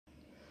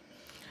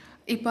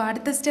இப்போ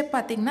அடுத்த ஸ்டெப்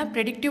பார்த்தீங்கன்னா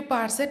predictive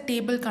parser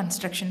table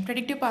construction.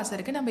 predictive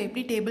parserக்கு நம்ம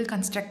எப்படி டேபிள்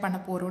கன்ஸ்ட்ரக்ட் பண்ண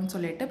போகிறோம்னு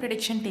சொல்லிட்டு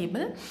ப்ரெடிக்ஷன்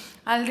டேபிள்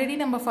ஆல்ரெடி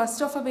நம்ம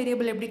ஃபர்ஸ்ட் ஆஃப் அ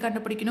வேரியபிள் எப்படி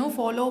கண்டுபிடிக்கணும்,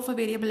 ஃபாலோ ஆஃப் அ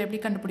வேரியபிள்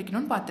எப்படி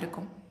கண்டுபிடிக்கணும்னு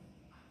பார்த்துருக்கோம்.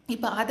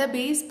 இப்போ அதை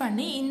பேஸ்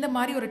பண்ணி இந்த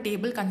மாதிரி ஒரு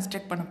டேபிள்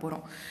கன்ஸ்ட்ரக்ட் பண்ண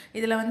போகிறோம்.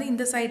 இதில் வந்து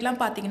இந்த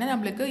சைட்லாம் பார்த்தீங்கன்னா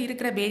நம்மளுக்கு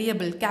இருக்கிற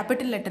வேரியபிள்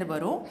கேபிட்டல் லெட்டர்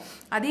வரும்.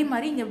 அதே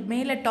மாதிரி இங்கே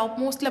மேலே டாப்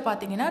மோஸ்ட்டில்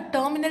பார்த்தீங்கன்னா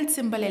டெர்மினல்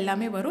சிம்பிள்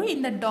எல்லாமே வரும்.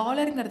 இந்த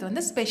டாலருங்கிறது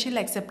வந்து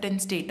ஸ்பெஷல்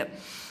அக்செப்டன்ஸ் ஸ்டேட்.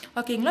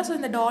 ஓகேங்களா? ஸோ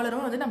இந்த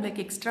டாலரும் வந்து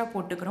நம்மளுக்கு எக்ஸ்ட்ரா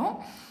போட்டுக்கிறோம்.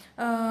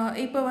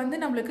 இப்போ வந்து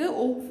நம்மளுக்கு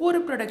ஒவ்வொரு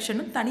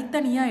ப்ரொடக்ஷனும்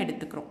தனித்தனியாக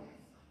எடுத்துக்கிறோம்.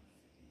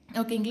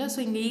 ஓகேங்களா? ஸோ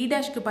இங்கே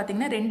ஈடாஷ்க்கு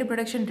பார்த்தீங்கன்னா ரெண்டு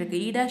ப்ரொடக்ஷன்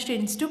இருக்குது. ஈடாஷ்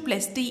டென்ஸ் டு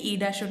ப்ளஸ் டி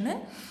ஈடாஷ் ஒன்று,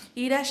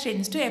 ஈடாஷ்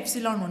டென்ஸ் டு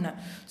எப்சிலான் ஒன்று.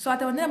 ஸோ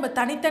அதை வந்து நம்ம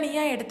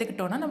தனித்தனியாக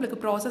எடுத்துக்கிட்டோன்னா நம்மளுக்கு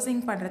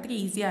ப்ராசஸிங் பண்ணுறதுக்கு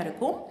ஈஸியாக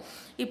இருக்கும்.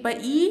 இப்போ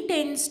இ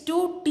டென்ஸ் டு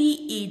டி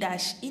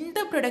ஈடாஷ்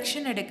இந்த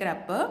ப்ரொடக்ஷன்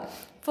எடுக்கிறப்ப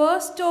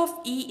ஃபர்ஸ்ட் ஆஃப்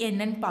இ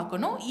என்னன்னு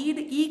பார்க்கணும்.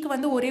 ஈக்கு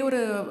வந்து ஒரே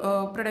ஒரு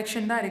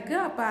ப்ரொடக்ஷன் தான்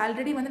இருக்குது. அப்போ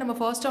ஆல்ரெடி வந்து நம்ம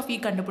ஃபர்ஸ்ட் ஆஃப் இ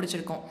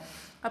கண்டுபிடிச்சிருக்கோம்.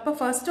 அப்போ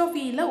ஃபர்ஸ்ட் ஆஃப்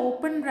இயில்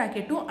ஓப்பன்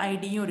ப்ராக்கெட்டும்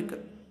ஐடியும்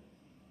இருக்குது.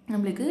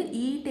 நம்மளுக்கு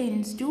இ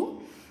tends to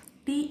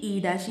D E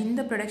dash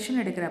இந்த ப்ரொடக்ஷன்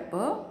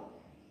எடுக்கிறப்போ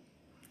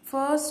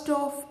ஃபர்ஸ்ட்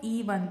ஆஃப் இ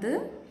வந்து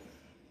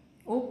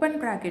ஓப்பன்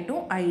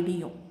ப்ராக்கெட்டும்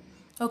ஐடியும்.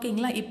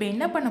 ஓகேங்களா? இப்போ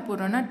என்ன பண்ண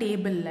போகிறோன்னா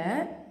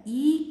டேபிளில்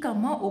இ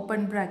கம்மா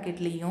ஓப்பன்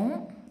ப்ராக்கெட்லேயும்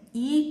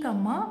இ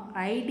கம்மா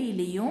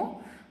ஐடியிலையும்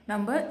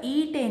நம்ம இ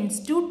டென்ஸ்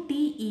டு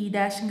டி இ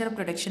டேஷ்ங்கிற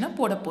ப்ரொடக்ஷனை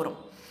போட போகிறோம்.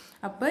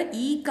 அப்போ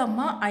இ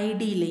கம்மா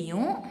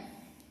ஐடியிலையும்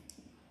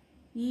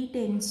இ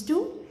tends to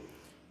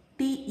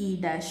D E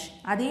dash,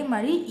 அதே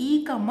மாதிரி இ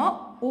கம்மா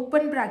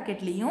open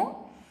ப்ராக்கெட்லேயும்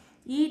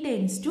E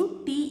tends to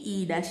D E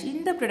dash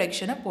இந்த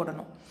ப்ரொடக்ஷனை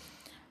போடணும்.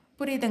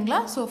 புரியுதுங்களா?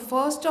 So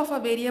first of a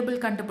variable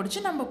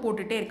கண்டுபிடிச்சி நம்ம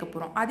போட்டுகிட்டே இருக்க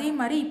போகிறோம். அதே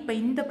மாதிரி இப்போ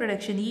இந்த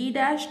production E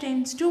dash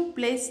tends to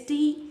plus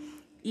D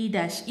E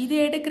dash இது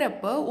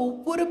எடுக்கிறப்ப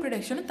ஒவ்வொரு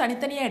ப்ரொடக்ஷனும்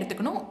தனித்தனியாக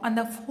எடுத்துக்கணும்.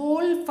 அந்த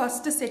ஹோல்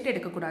ஃபஸ்ட்டு செட்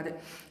எடுக்கக்கூடாது.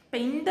 இப்போ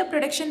இந்த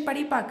ப்ரொடக்ஷன்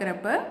படி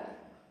பார்க்குறப்ப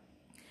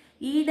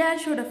இ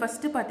டேஷோட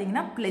ஃபஸ்ட்டு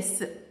பார்த்தீங்கன்னா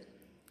ப்ளஸ்ஸு.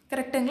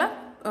 கரெக்டுங்களா?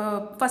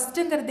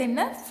 ஃபஸ்ட்டுங்கிறது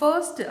என்ன?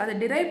 ஃபர்ஸ்ட்டு அதை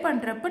டிரைவ்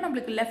பண்ணுறப்போ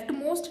நம்மளுக்கு லெஃப்ட்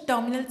மோஸ்ட்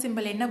டெர்மினல்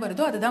சிம்பிள் என்ன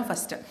வருதோ அதுதான்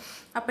ஃபஸ்ட்டு.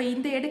 அப்போ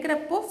இந்த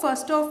எடுக்கிறப்போ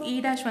ஃபர்ஸ்ட் ஆஃப் இ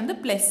டேஷ் வந்து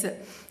ப்ளஸ்ஸு.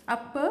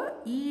 அப்போ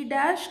இ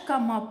டேஷ்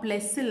கம்மா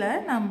ப்ளஸ்ஸில்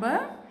நம்ம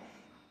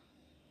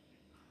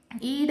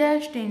இ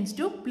dash tends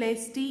to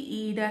plus D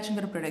E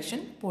டேஷ்ங்கிற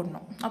production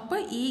போடணும். அப்போ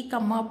இ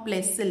கம்மா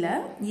ப்ளஸ்ஸில்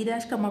இ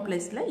டேஷ் கம்மா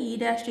ப்ளஸில் இ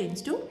dash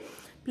tends to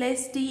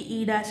plus D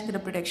E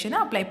டேஷ்ங்கிற ப்ரொடக்ஷனை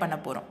apply பண்ண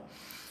போகிறோம்.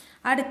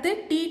 அடுத்து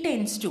D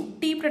tends to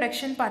D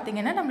production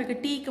பார்த்தீங்கன்னா நம்மளுக்கு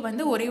டீக்கு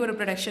வந்து ஒரே ஒரு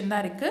ப்ரொடக்ஷன்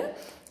தான் இருக்குது.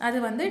 அது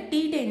வந்து D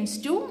tends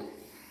to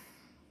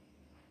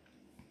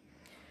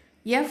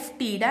F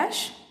D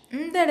dash.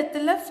 இந்த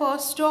இடத்துல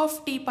ஃபர்ஸ்ட் ஆஃப்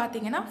டி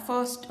பார்த்தீங்கன்னா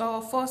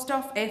ஃபர்ஸ்ட்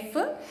ஆஃப் எஃப்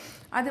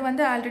அது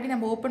வந்து ஆல்ரெடி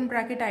நம்ம ஓப்பன்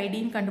ப்ராக்கெட்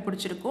ஐடின்னு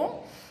கண்டுபிடிச்சிருக்கோம்.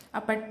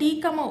 அப்போ டி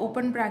கம்மா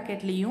ஓப்பன்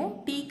ப்ராக்கெட்லேயும்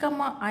டி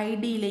கம்மா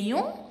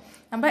ஐடியிலையும்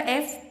நம்ம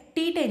F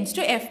D tends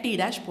to F D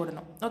dash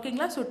போடணும்.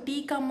 ஓகேங்களா? ஸோ டி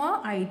கம்மா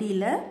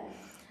ஐடியில்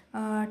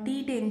D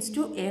tends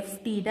to F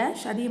D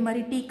dash, அதே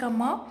மாதிரி D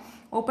comma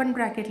open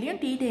ப்ராக்கெட்லேயும்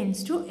D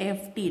tends to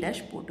F D dash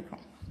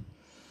போட்டுக்கிறோம்.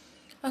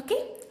 ஓகே,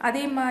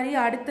 அதே மாதிரி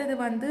அடுத்தது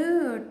வந்து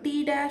D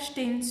dash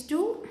tends to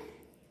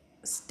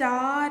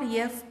star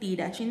F D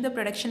dash இந்த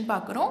ப்ரொடக்ஷன்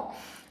பார்க்குறோம்.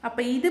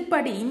 அப்போ இது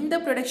படி இந்த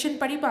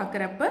ப்ரொடக்ஷன் படி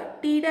பார்க்குறப்ப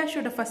டி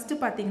டேஷோட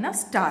ஃபஸ்ட்டு பார்த்தீங்கன்னா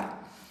ஸ்டார்.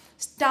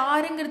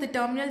 ஸ்டாருங்கிறது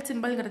டெர்மினல்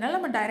சிம்பிள்ங்கிறதுனால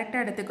நம்ம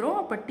டைரெக்டாக எடுத்துக்கிறோம்.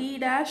 அப்போ டி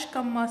டேஷ்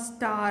கம்மா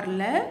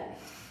ஸ்டாரில்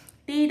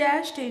D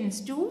dash tends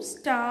to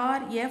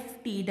star F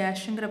D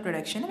டேஷ்ங்கிற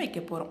ப்ரொடக்ஷனை வைக்க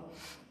போகிறோம்.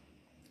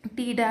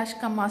 டி டேஷ்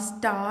கம்மா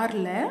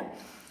ஸ்டாரில்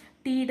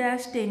D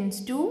dash tends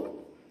to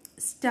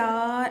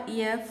star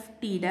F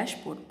D dash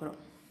போட்டு போகிறோம்.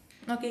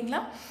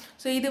 ஓகேங்களா?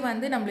 ஸோ இது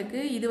வந்து நம்மளுக்கு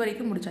இது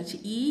வரைக்கும் முடிச்சாச்சு.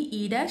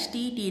 இ டேஷ்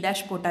டி டி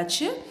டேஷ்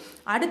போட்டாச்சு.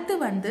 அடுத்து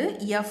வந்து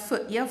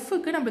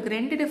எஃப்க்கு நம்மளுக்கு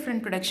ரெண்டு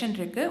டிஃப்ரெண்ட் ப்ரொடக்ஷன்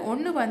இருக்குது.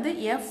 ஒன்று வந்து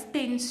எஃப்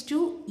டென்ஸ் டு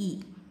இ.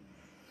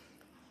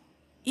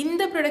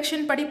 இந்த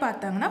ப்ரொடக்ஷன் படி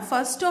பார்த்தாங்கன்னா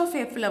ஃபர்ஸ்ட் ஆஃப்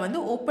எஃப்பில் வந்து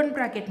ஓப்பன்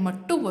ப்ராக்கெட்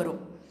மட்டும்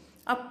வரும்.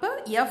 அப்போ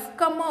எஃப்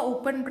கம்மா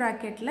ஓப்பன்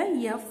ப்ராக்கெட்டில்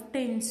எஃப்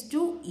டென்ஸ்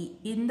டு இ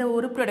இந்த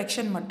ஒரு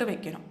ப்ரொடக்ஷன் மட்டும்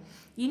வைக்கணும்.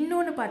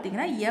 இன்னொன்று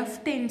பார்த்தீங்கன்னா எஃப்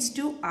டென்ஸ்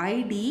டு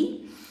ஐடி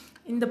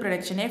இந்த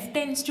ப்ரொடக்ஷன் எஃப்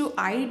டென்ஸ் டு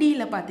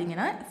ஐடியில்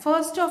பார்த்தீங்கன்னா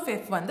ஃபர்ஸ்ட் ஆஃப்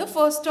எஃப் வந்து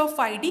ஃபர்ஸ்ட் ஆஃப்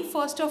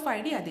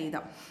ஐடி அதே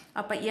தான்.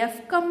 அப்போ எஃப்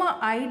கம்மா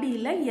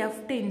ஐடியில்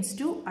F tends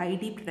to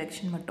ID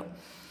production மட்டும்.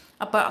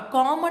 அப்போ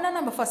காமனாக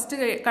நம்ம ஃபஸ்ட்டு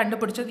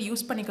கண்டுபிடிச்சது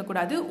யூஸ்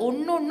பண்ணிக்கக்கூடாது,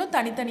 ஒன்று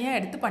தனித்தனியாக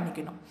எடுத்து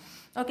பண்ணிக்கணும்.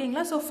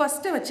 ஓகேங்களா? ஸோ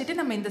ஃபஸ்ட்டு வச்சுட்டு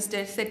நம்ம இந்த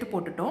செட்டு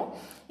போட்டுட்டோம்.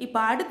 இப்போ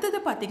அடுத்தது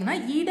பார்த்தீங்கன்னா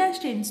இ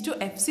dash tends to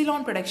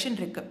epsilon production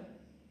இருக்குது.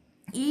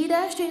 இ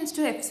டேஷ் டென்ஸ்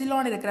டு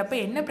எப்சிலான் இருக்கிறப்ப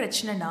என்ன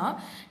பிரச்சனைனா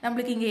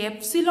நம்மளுக்கு இங்கே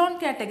எப்சிலான்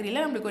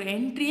கேட்டகரியில் நம்மளுக்கு ஒரு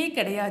என்ட்ரியே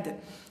கிடையாது.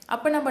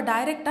 அப்போ நம்ம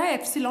டைரெக்டாக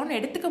எப்சிலான்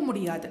எடுத்துக்க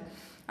முடியாது.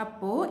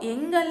 அப்போது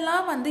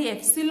எங்கெல்லாம் வந்து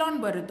எப்சிலான்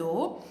வருதோ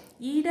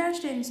இ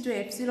dash tends to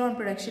epsilon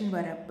production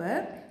வரப்போ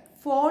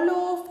ஃபாலோ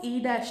ஆஃப் இ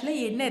டேஷில்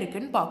என்ன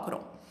இருக்குதுன்னு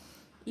பார்க்குறோம்.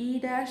 இ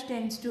டேஷ்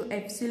டென்ஸ் டு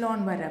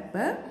எப்சிலான்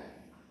வரப்போ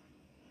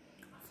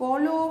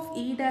ஃபாலோ ஆஃப்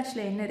இ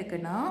டேஷில் என்ன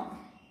இருக்குன்னா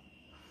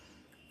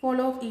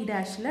ஃபாலோ ஆஃப் இ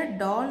டேஷில்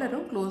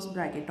டாலரும் க்ளோஸ்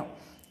ப்ராக்கெட்டும்.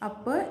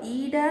 அப்போ இ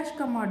டேஷ்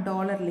கம்மா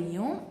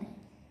டாலர்லேயும்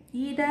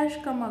E dash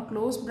comma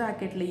close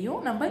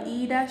bracketலையும் நம்ம E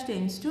dash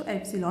tends to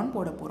epsilon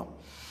போட போகிறோம்.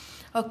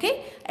 ஓகே,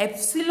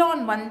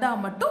 எப்சிலான்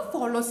வந்தால் மட்டும்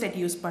ஃபாலோ செட்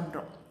யூஸ்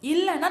பண்ணுறோம்,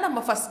 இல்லைன்னா நம்ம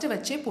ஃபஸ்ட்டு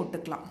வச்சே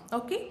போட்டுக்கலாம்.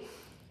 ஓகே,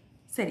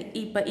 சரி.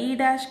 இப்போ E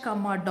dash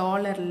comma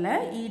டாலரில்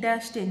E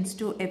dash tends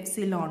to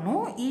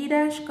epsilonனும் E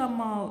dash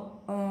comma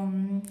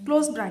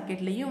close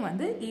ப்ராக்கெட்லேயும்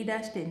வந்து E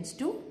dash tends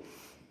to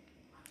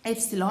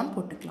epsilon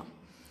போட்டுக்கலாம்.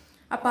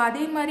 அப்போ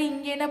அதே மாதிரி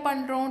இங்கே என்ன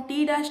பண்ணுறோம், T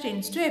dash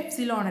tends to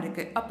epsilon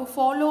இருக்குது. அப்போ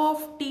ஃபாலோ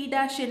ஆஃப் T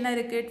dash என்ன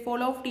இருக்குது,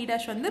 ஃபாலோ ஆஃப் T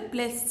dash வந்து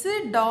ப்ளஸ்ஸு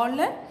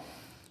டாலர்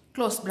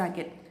க்ளோஸ்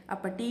ப்ராக்கெட்.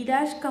 அப்போ T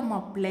dash comma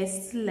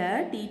ப்ளஸில்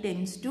T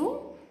tends to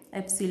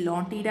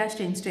epsilon, T dash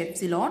tends to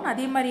epsilon.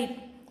 அதே மாதிரி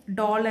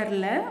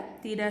டாலரில்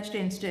T dash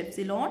tends to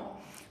epsilon,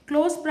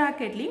 close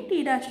ப்ராக்கெட்லேயும்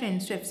T dash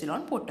tends to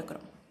epsilon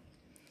போட்டுக்கிறோம்.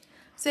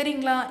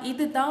 சரிங்களா,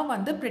 இதுதான்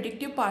வந்து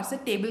predictive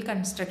parser table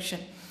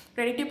construction.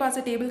 Predictive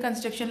parser table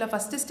கன்ஸ்ட்ரக்ஷனில்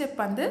first step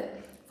வந்து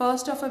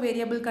first of a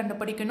variable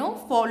கண்டுபிடிக்கணும்,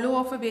 follow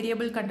of a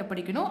variable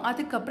கண்டுபிடிக்கணும்,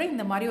 அதுக்கப்புறம்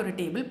இந்த மாதிரி ஒரு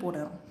டேபிள்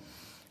போடணும்.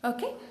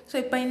 ஓகே, ஸோ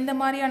இப்போ இந்த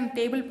மாதிரியான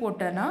டேபிள்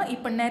போட்டோன்னா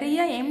இப்போ நிறைய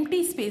எம்டி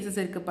ஸ்பேசஸ்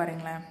இருக்குது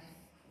பாருங்களேன்.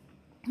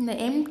 இந்த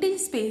எம்டி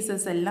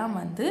ஸ்பேசஸ் எல்லாம்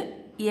வந்து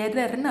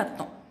எரர்னு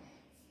அர்த்தம்.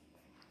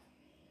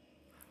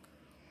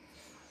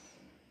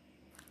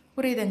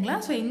 புரியுதுங்களா?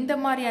 ஸோ இந்த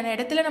மாதிரியான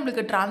இடத்துல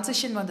நம்மளுக்கு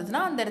டிரான்சிஷன்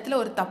வந்ததுன்னா அந்த இடத்துல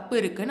ஒரு தப்பு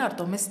இருக்குதுன்னு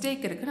அர்த்தம்,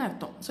 மிஸ்டேக் இருக்குதுன்னு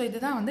அர்த்தம். ஸோ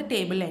இதுதான் வந்து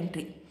டேபிள்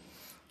என்ட்ரி.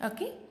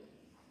 Okay,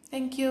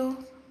 thank you.